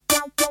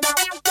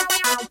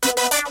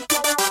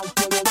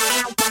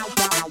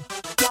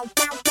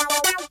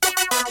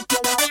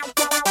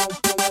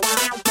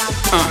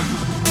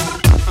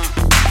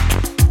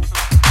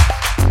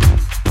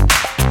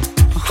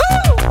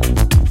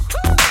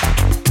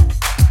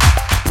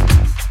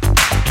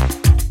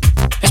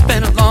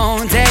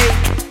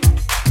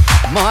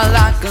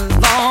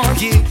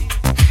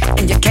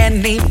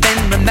can't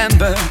even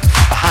remember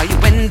how you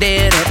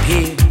ended up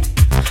here.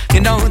 You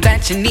know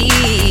that you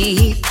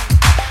need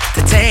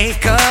to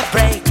take a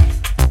break,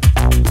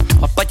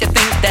 but you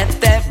think that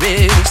there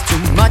is too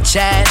much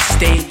at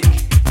stake.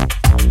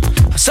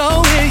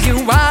 So here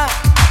you are,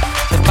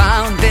 you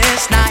found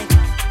this night.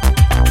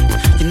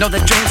 You know the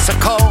drinks are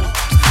cold,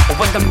 but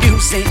when the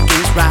music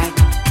is right,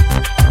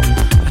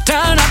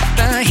 turn up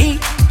the heat,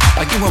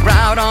 or you were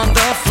out on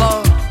the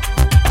floor.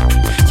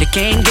 You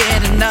can't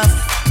get enough,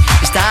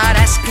 you start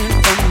asking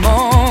for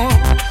more.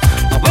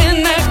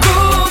 When that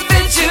groove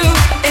hits you,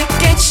 it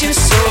gets you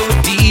so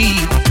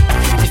deep.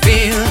 You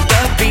feel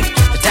the beat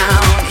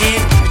down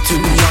into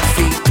your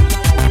feet.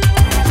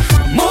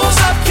 Moves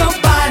up your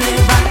body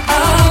right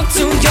up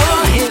to your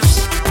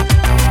hips.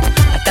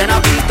 Then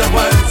I'll read the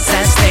words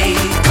as they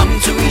come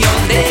to your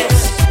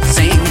lips.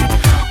 Sing,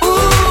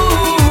 ooh,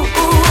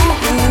 ooh,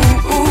 ooh,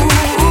 ooh, ooh.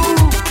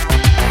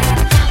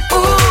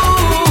 Ooh,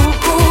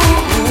 ooh,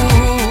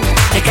 ooh.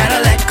 You gotta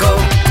let go.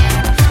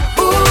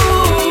 Ooh,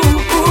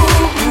 ooh, ooh,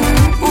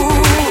 ooh, ooh.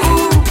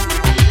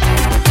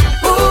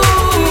 Ooh,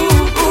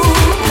 ooh,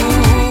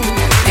 ooh.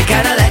 You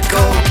gotta let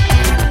go.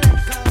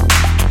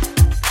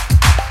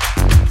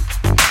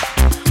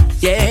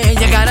 Yeah,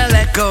 you gotta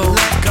let go.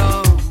 Let go.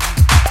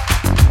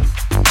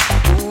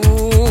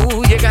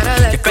 Ooh, you gotta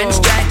let go. Your friends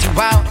dragged you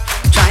out,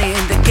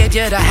 trying to get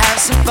you to have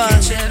some fun.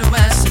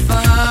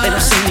 They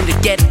don't seem to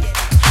get it.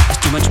 There's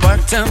too much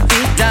work to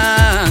be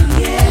done.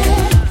 Yeah.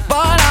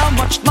 But how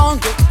much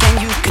longer can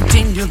you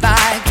continue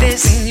like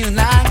this?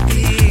 Now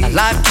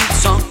life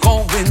keeps on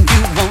going,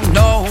 you won't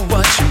know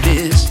what you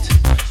missed.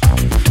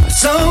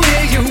 So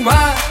here you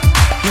are,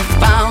 you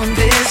found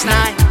this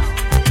night.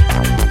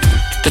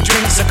 The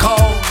drinks are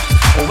cold,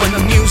 when the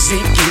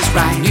music is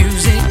right.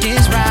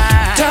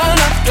 Turn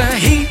up the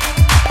heat,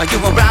 or you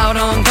were out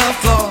on the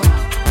floor.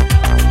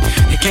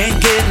 You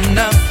can't get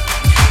enough,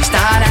 you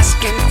start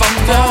asking for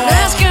more.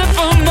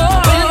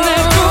 When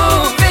that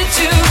groove hits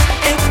you,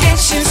 it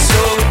gets you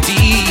so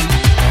deep.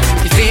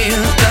 You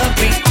feel the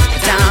beat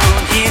down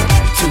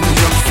into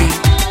your feet.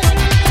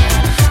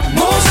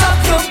 Moves up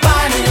your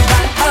body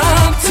right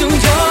up to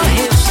your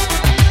hips.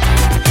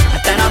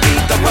 Then I'll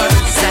read the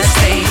words as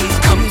they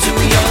come to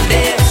your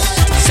lips.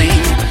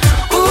 Sing,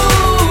 ooh,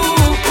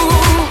 ooh,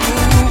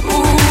 ooh, ooh,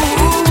 ooh.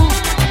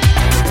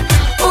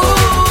 Ooh,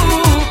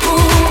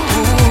 ooh,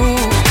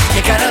 ooh.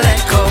 You gotta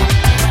let go.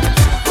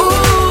 Ooh,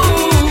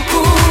 ooh,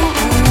 ooh,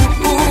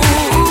 ooh, ooh.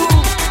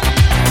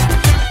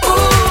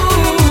 Ooh,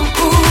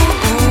 ooh,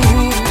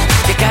 ooh.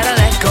 You gotta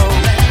let go.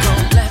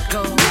 Let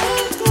go.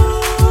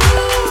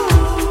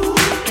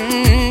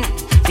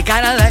 You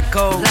gotta let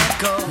go.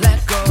 Let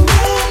go.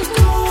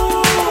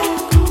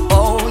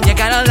 Oh, you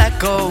gotta let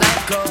go.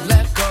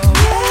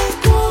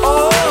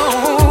 Oh,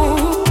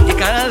 you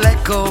gotta let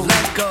go.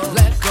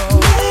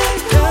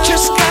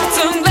 Just got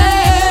to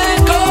let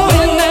go.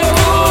 When that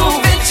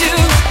groove hits you,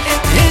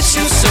 it hits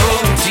you so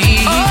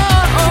deep.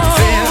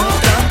 Feel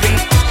the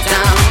beat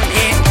down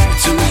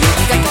into your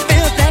feet. You got to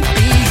feel that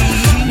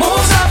beat.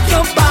 Moves up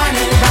your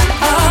body right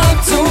up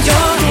to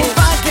your hips.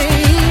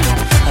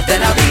 Then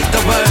I'll read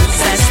the words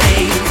as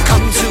they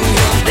come to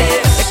your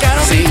lips. You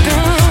gotta sing.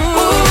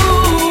 Ooh,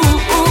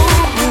 ooh, ooh,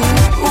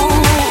 ooh,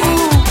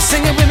 ooh.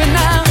 Sing it with me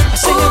now.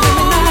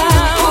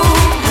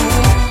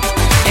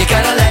 You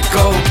gotta let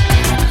go.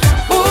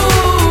 Ooh,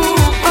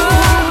 ooh,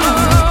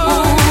 ooh,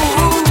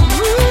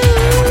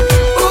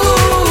 ooh,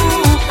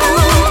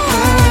 ooh.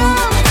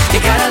 You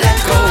gotta let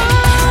go.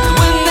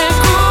 When that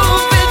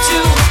groove hits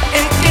you,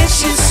 it gets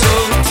you so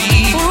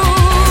deep.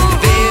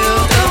 Feel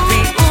the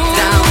beat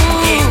down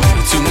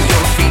into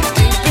your feet.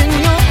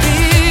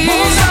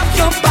 Moves up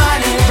your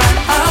body right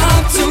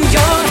up to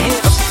your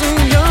hips.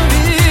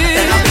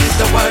 Then I'll read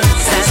the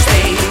words as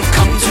they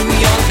come to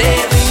your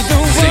lips.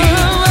 Sing,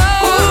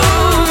 ooh, ooh,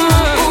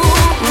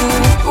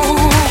 ooh,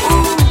 ooh.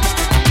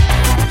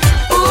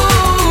 Ooh,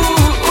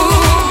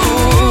 ooh,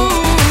 ooh.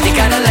 You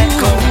gotta let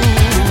go.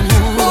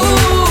 Ooh,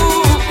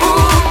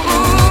 ooh,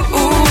 ooh,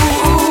 ooh.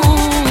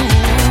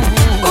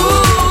 Ooh,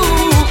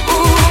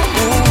 ooh,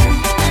 ooh.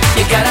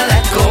 You gotta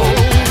let go.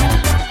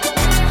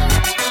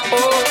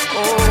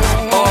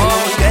 Oh,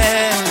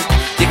 yeah.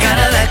 You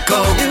gotta let go.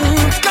 You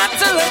got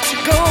to let you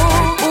go.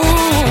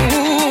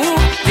 Ooh,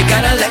 you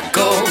gotta let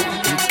go.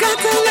 You got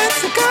to let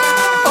it go.